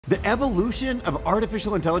The evolution of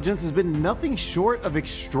artificial intelligence has been nothing short of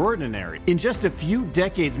extraordinary. In just a few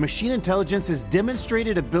decades, machine intelligence has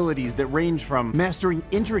demonstrated abilities that range from mastering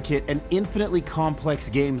intricate and infinitely complex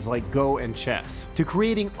games like Go and chess, to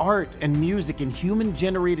creating art and music and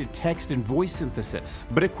human-generated text and voice synthesis.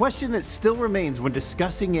 But a question that still remains when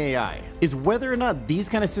discussing AI is whether or not these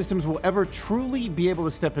kind of systems will ever truly be able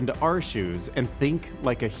to step into our shoes and think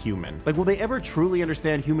like a human. Like, will they ever truly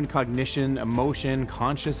understand human cognition, emotion,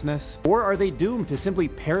 consciousness? Or are they doomed to simply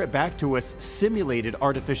parrot back to us simulated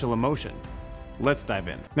artificial emotion? Let's dive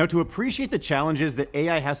in. Now, to appreciate the challenges that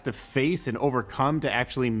AI has to face and overcome to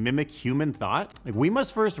actually mimic human thought, we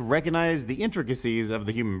must first recognize the intricacies of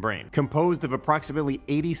the human brain. Composed of approximately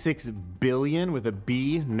 86 billion with a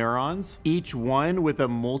B neurons, each one with a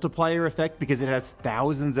multiplier effect because it has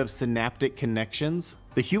thousands of synaptic connections.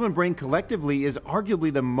 The human brain collectively is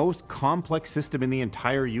arguably the most complex system in the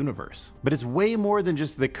entire universe. But it's way more than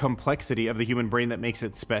just the complexity of the human brain that makes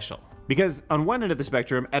it special. Because on one end of the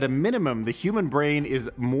spectrum, at a minimum, the human brain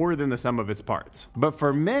is more than the sum of its parts. But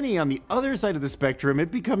for many on the other side of the spectrum,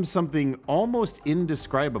 it becomes something almost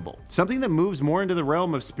indescribable. Something that moves more into the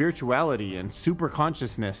realm of spirituality and super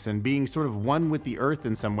consciousness and being sort of one with the earth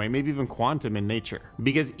in some way, maybe even quantum in nature.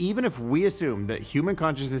 Because even if we assume that human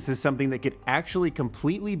consciousness is something that could actually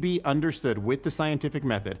completely be understood with the scientific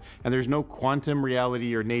method, and there's no quantum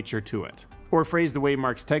reality or nature to it, or phrased the way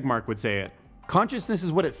Marx Tegmark would say it, consciousness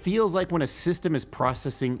is what it feels like when a system is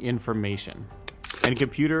processing information. And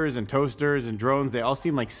computers and toasters and drones, they all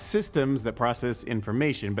seem like systems that process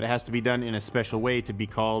information, but it has to be done in a special way to be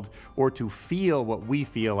called or to feel what we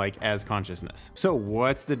feel like as consciousness. So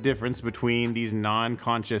what's the difference between these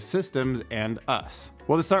non-conscious systems and us?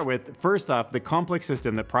 Well, to start with, first off, the complex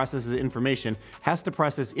system that processes information has to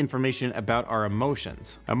process information about our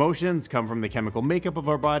emotions. Emotions come from the chemical makeup of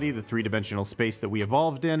our body, the three-dimensional space that we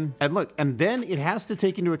evolved in. And look, and then it has to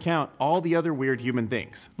take into account all the other weird human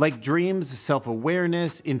things, like dreams,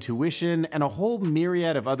 self-awareness, intuition, and a whole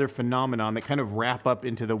myriad of other phenomenon that kind of wrap up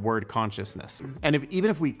into the word consciousness. And even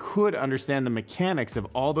if we could understand the mechanics of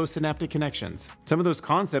all those synaptic connections, some of those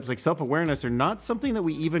concepts like self-awareness are not something that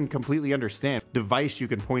we even completely understand. Device you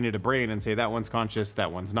can point at a brain and say that one's conscious,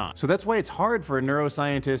 that one's not. So that's why it's hard for a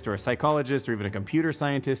neuroscientist or a psychologist or even a computer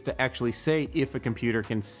scientist to actually say if a computer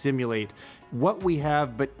can simulate what we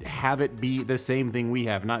have, but have it be the same thing we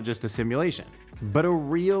have, not just a simulation, but a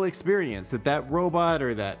real experience that robot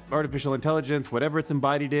or that artificial intelligence, whatever it's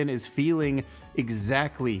embodied in, is feeling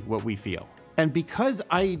exactly what we feel. And because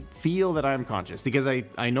I feel that I'm conscious, because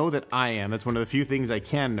I know that I am, that's one of the few things I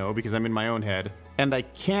can know because I'm in my own head, and I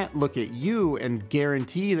can't look at you and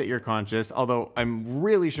guarantee that you're conscious, although I'm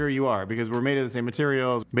really sure you are because we're made of the same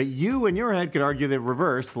materials. But you in your head could argue the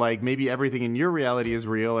reverse, like maybe everything in your reality is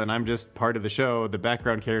real and I'm just part of the show, the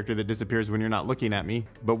background character that disappears when you're not looking at me.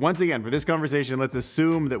 But once again, for this conversation, let's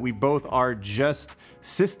assume that we both are just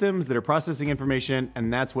systems that are processing information,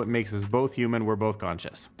 and that's what makes us both human, we're both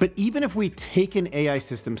conscious. But even if we take an AI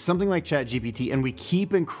system, something like ChatGPT, and we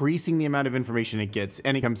keep increasing the amount of information it gets,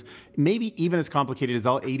 and it becomes maybe even as complicated as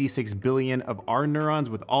all 86 billion of our neurons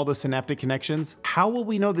with all those synaptic connections, how will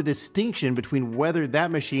we know the distinction between whether that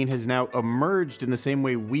machine has now emerged in the same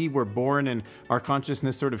way we were born and our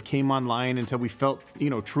consciousness sort of came online until we felt,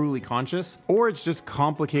 truly conscious, or it's just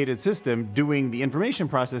complicated system doing the information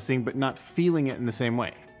processing but not feeling it in the same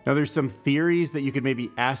way? Now, there's some theories that you could maybe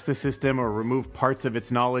ask the system or remove parts of its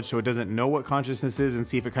knowledge so it doesn't know what consciousness is and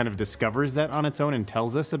see if it kind of discovers that on its own and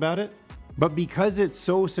tells us about it. But because it's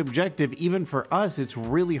so subjective, even for us, it's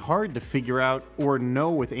really hard to figure out or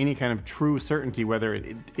know with any kind of true certainty whether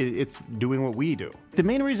it's doing what we do. The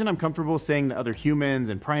main reason I'm comfortable saying that other humans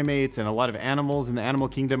and primates and a lot of animals in the animal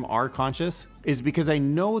kingdom are conscious is because I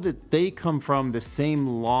know that they come from the same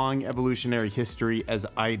long evolutionary history as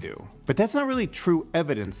I do. But that's not really true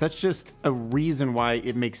evidence. That's just a reason why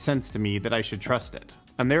it makes sense to me that I should trust it.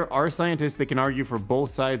 And there are scientists that can argue for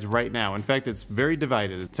both sides right now. In fact, it's very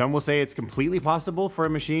divided. Some will say it's completely possible for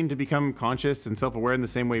a machine to become conscious and self-aware in the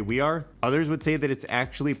same way we are. Others would say that it's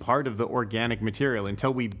actually part of the organic material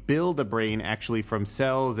until we build a brain actually from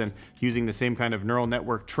cells and using the same kind of neural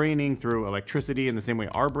network training through electricity in the same way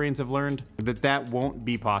our brains have learned, that won't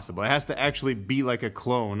be possible. It has to actually be like a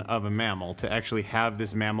clone of a mammal to actually have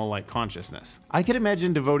this mammal-like consciousness. I could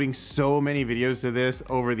imagine devoting so many videos to this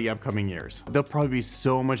over the upcoming years. There'll probably be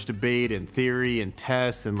so much debate and theory and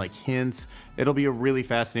tests and hints. It'll be a really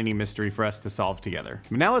fascinating mystery for us to solve together.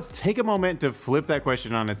 But now let's take a moment to flip that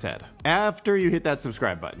question on its head. After you hit that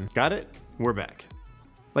subscribe button. Got it? We're back.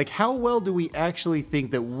 Like, how well do we actually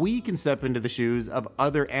think that we can step into the shoes of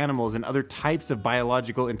other animals and other types of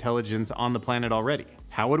biological intelligence on the planet already?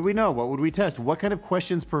 How would we know? What would we test? What kind of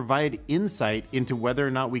questions provide insight into whether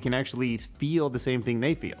or not we can actually feel the same thing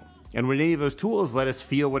they feel? And would any of those tools let us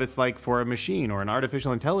feel what it's like for a machine or an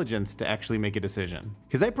artificial intelligence to actually make a decision?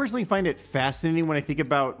 Because I personally find it fascinating when I think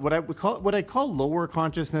about what I call lower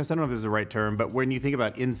consciousness. I don't know if this is the right term, but when you think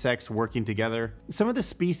about insects working together, some of the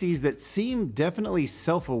species that seem definitely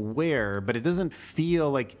self-aware, but it doesn't feel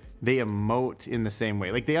like they emote in the same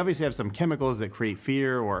way. Like, they obviously have some chemicals that create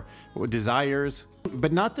fear or desires,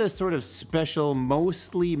 but not the sort of special,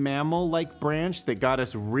 mostly mammal-like branch that got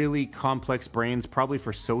us really complex brains, probably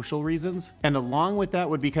for social reasons. And along with that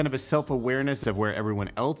would be kind of a self-awareness of where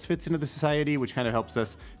everyone else fits into the society, which kind of helps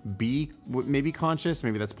us be maybe conscious.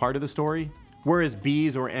 Maybe that's part of the story. Whereas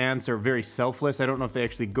bees or ants are very selfless. I don't know if they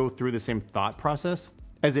actually go through the same thought process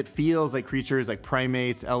as it feels like creatures like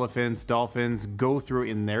primates, elephants, dolphins go through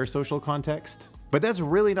in their social context. But that's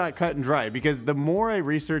really not cut and dry, because the more I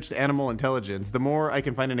researched animal intelligence, the more I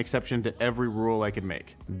can find an exception to every rule I can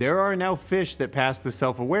make. There are now fish that pass the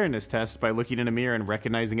self-awareness test by looking in a mirror and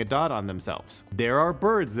recognizing a dot on themselves. There are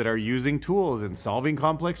birds that are using tools and solving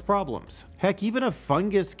complex problems. Heck, even a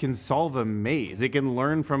fungus can solve a maze. It can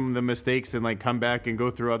learn from the mistakes and like come back and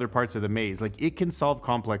go through other parts of the maze. Like, it can solve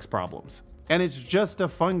complex problems. And it's just a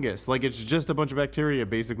fungus. Like, it's just a bunch of bacteria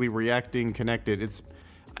basically reacting connected.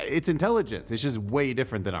 It's intelligence. It's just way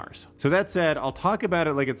different than ours. So that said, I'll talk about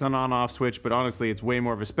it like it's an on-off switch, but honestly, it's way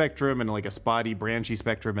more of a spectrum, and like a spotty, branchy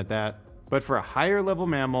spectrum at that. But for a higher level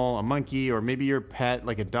mammal, a monkey, or maybe your pet,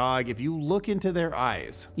 like a dog, if you look into their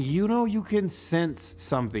eyes, you know you can sense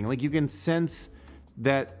something. Like, you can sense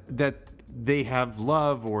that they have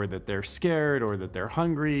love, or that they're scared, or that they're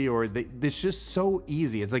hungry, or it's just so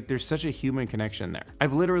easy. It's like there's such a human connection there.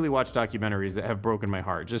 I've literally watched documentaries that have broken my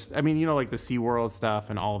heart. I mean, you know, like the SeaWorld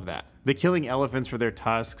stuff and all of that. The killing elephants for their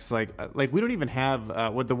tusks, like we don't even have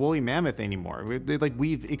the woolly mammoth anymore.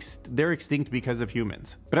 They're extinct because of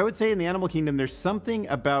humans. But I would say in the animal kingdom, there's something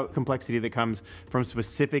about complexity that comes from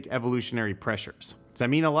specific evolutionary pressures. So, I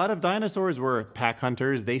mean, a lot of dinosaurs were pack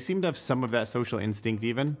hunters. They seem to have some of that social instinct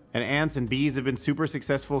even. And ants and bees have been super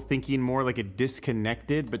successful thinking more like a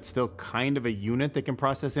disconnected, but still kind of a unit that can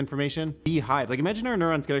process information. Beehive, like, imagine our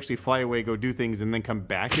neurons could actually fly away, go do things, and then come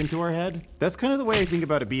back into our head. That's kind of the way I think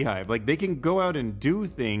about a beehive. Like, they can go out and do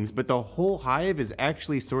things, but the whole hive is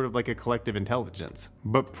actually sort of like a collective intelligence.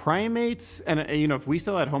 But primates, and you know, if we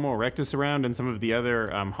still had Homo erectus around and some of the other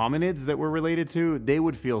hominids that we're related to, they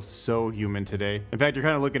would feel so human today. In fact, you're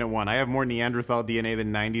kind of looking at one. I have more Neanderthal DNA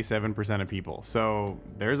than 97% of people. So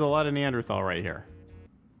there's a lot of Neanderthal right here.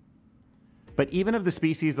 But even of the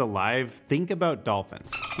species alive, think about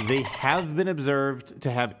dolphins. They have been observed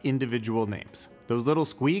to have individual names. Those little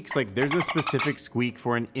squeaks, like, there's a specific squeak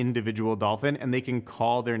for an individual dolphin, and they can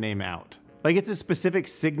call their name out. Like, it's a specific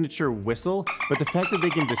signature whistle, but the fact that they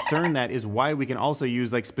can discern that is why we can also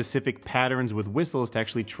use like specific patterns with whistles to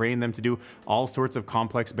actually train them to do all sorts of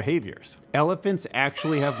complex behaviors. Elephants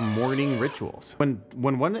actually have mourning rituals. When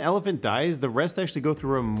one elephant dies, the rest actually go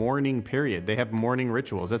through a mourning period. They have mourning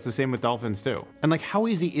rituals. That's the same with dolphins too. And like, how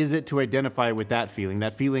easy is it to identify with that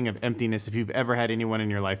feeling of emptiness, if you've ever had anyone in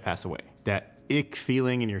your life pass away? That ick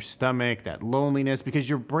feeling in your stomach, that loneliness, because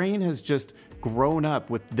your brain has just grown up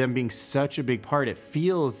with them being such a big part. It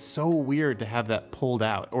feels so weird to have that pulled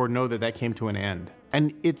out or know that that came to an end.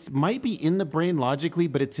 And it might be in the brain logically,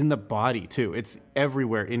 but it's in the body too. It's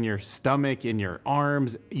everywhere, in your stomach, in your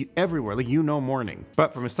arms, everywhere, like, you know, mourning.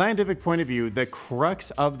 But from a scientific point of view, the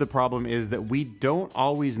crux of the problem is that we don't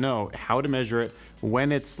always know how to measure it,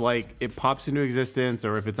 when it's like it pops into existence,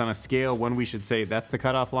 or if it's on a scale, when we should say that's the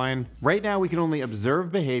cutoff line. Right now, we can only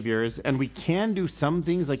observe behaviors, and we can do some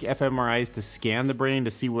things like fMRIs to scan the brain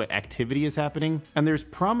to see what activity is happening. And there's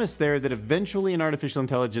promise there that eventually an artificial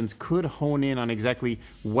intelligence could hone in on exactly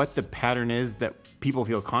what the pattern is that people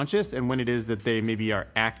feel conscious, and when it is that they maybe are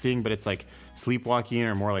acting, but it's like sleepwalking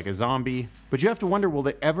or more like a zombie. But you have to wonder, will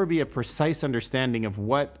there ever be a precise understanding of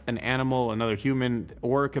what an animal, another human,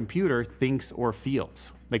 or a computer thinks or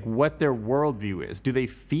feels? Like, what their worldview is. Do they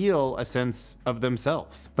feel a sense of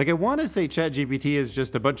themselves? Like, I want to say ChatGPT is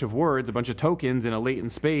just a bunch of words, a bunch of tokens in a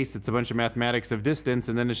latent space. It's a bunch of mathematics of distance,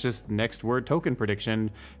 and then it's just next word token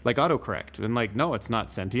prediction, like autocorrect. And like, no, it's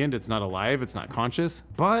not sentient, it's not alive, it's not conscious.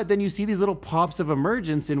 But then you see these little pops of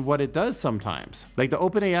emergence in what it does sometimes. Like, the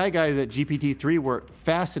OpenAI guys at GPT-3 were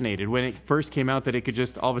fascinated when it first came out that it could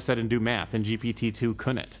just all of a sudden do math, and GPT-2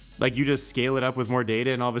 couldn't. Like you just scale it up with more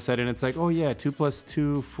data and all of a sudden it's like, oh yeah, 2 +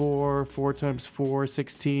 2, 4, 4 × 4,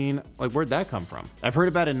 16. Like where'd that come from? I've heard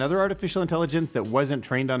about another artificial intelligence that wasn't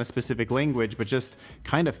trained on a specific language, but just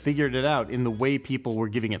kind of figured it out in the way people were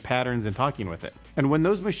giving it patterns and talking with it. And when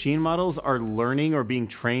those machine models are learning or being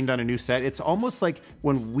trained on a new set, it's almost like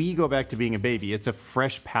when we go back to being a baby, it's a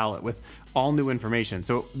fresh palette with all new information.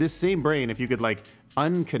 So this same brain, if you could like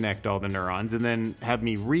unconnect all the neurons and then have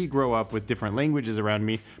me regrow up with different languages around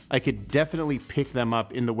me, I could definitely pick them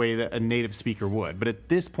up in the way that a native speaker would. But at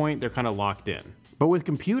this point, they're kind of locked in. But with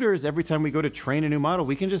computers, every time we go to train a new model,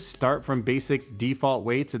 we can just start from basic default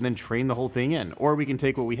weights and then train the whole thing in. Or we can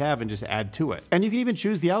take what we have and just add to it. And you can even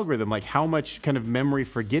choose the algorithm, like how much kind of memory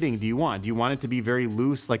forgetting do you want? Do you want it to be very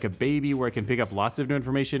loose like a baby where it can pick up lots of new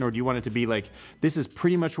information? Or do you want it to be like, this is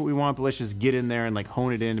pretty much what we want, but let's just get in there and like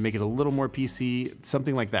hone it in to make it a little more PC,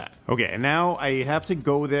 something like that. Okay, and now I have to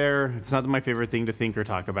go there. It's not my favorite thing to think or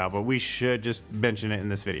talk about, but we should just mention it in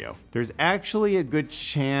this video. There's actually a good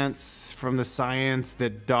chance from the science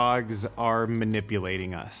that dogs are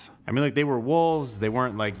manipulating us. I mean, like they were wolves, they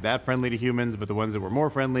weren't like that friendly to humans, but the ones that were more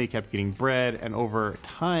friendly kept getting bred, and over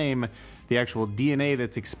time, the actual DNA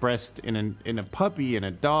that's expressed in a puppy and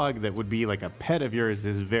a dog that would be like a pet of yours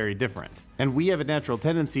is very different. And we have a natural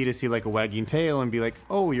tendency to see like a wagging tail and be like,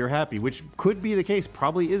 oh, you're happy, which could be the case,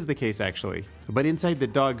 probably is the case actually. But inside the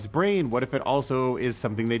dog's brain, what if it also is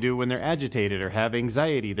something they do when they're agitated or have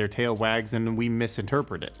anxiety? Their tail wags and we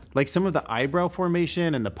misinterpret it. Like some of the eyebrow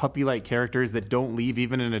formation and the puppy-like characters that don't leave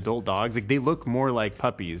even in adult dogs, like they look more like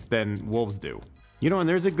puppies than wolves do. You know, and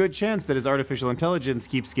there's a good chance that as artificial intelligence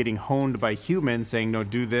keeps getting honed by humans saying, no,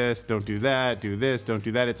 do this, don't do that, do this, don't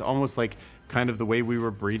do that, it's almost like kind of the way we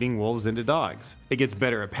were breeding wolves into dogs. It gets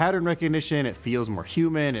better at pattern recognition, it feels more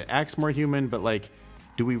human, it acts more human, but like,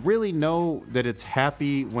 do we really know that it's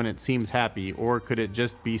happy when it seems happy, or could it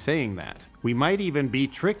just be saying that? We might even be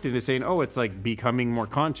tricked into saying, oh, it's like becoming more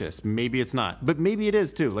conscious. Maybe it's not, but maybe it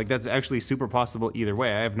is too. Like that's actually super possible either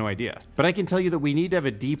way. I have no idea. But I can tell you that we need to have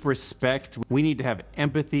a deep respect. We need to have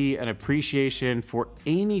empathy and appreciation for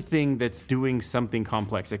anything that's doing something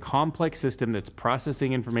complex. A complex system that's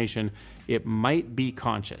processing information, it might be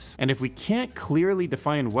conscious. And if we can't clearly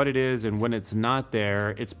define what it is and when it's not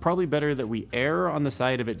there, it's probably better that we err on the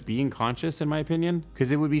side of it being conscious, in my opinion,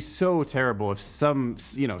 because it would be so terrible if some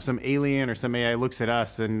alien or some AI looks at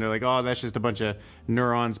us and they're like, oh, that's just a bunch of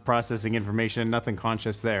neurons processing information, nothing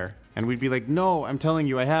conscious there. And we'd be like, no, I'm telling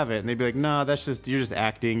you I have it. And they'd be like, no, that's just, you're just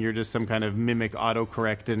acting. You're just some kind of mimic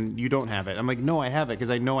autocorrect and you don't have it. I'm like, no, I have it because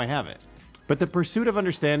I know I have it. But the pursuit of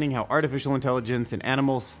understanding how artificial intelligence and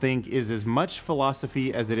animals think is as much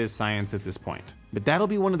philosophy as it is science at this point. But that'll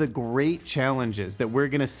be one of the great challenges that we're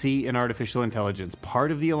gonna see in artificial intelligence.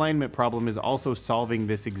 Part of the alignment problem is also solving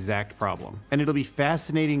this exact problem. And it'll be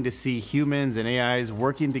fascinating to see humans and AIs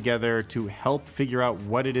working together to help figure out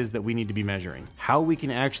what it is that we need to be measuring. How we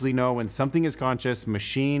can actually know when something is conscious,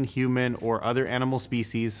 machine, human, or other animal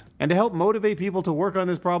species. And to help motivate people to work on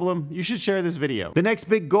this problem, you should share this video. The next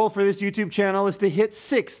big goal for this YouTube channel is to hit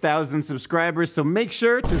 6,000 subscribers, so make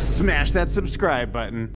sure to smash that subscribe button.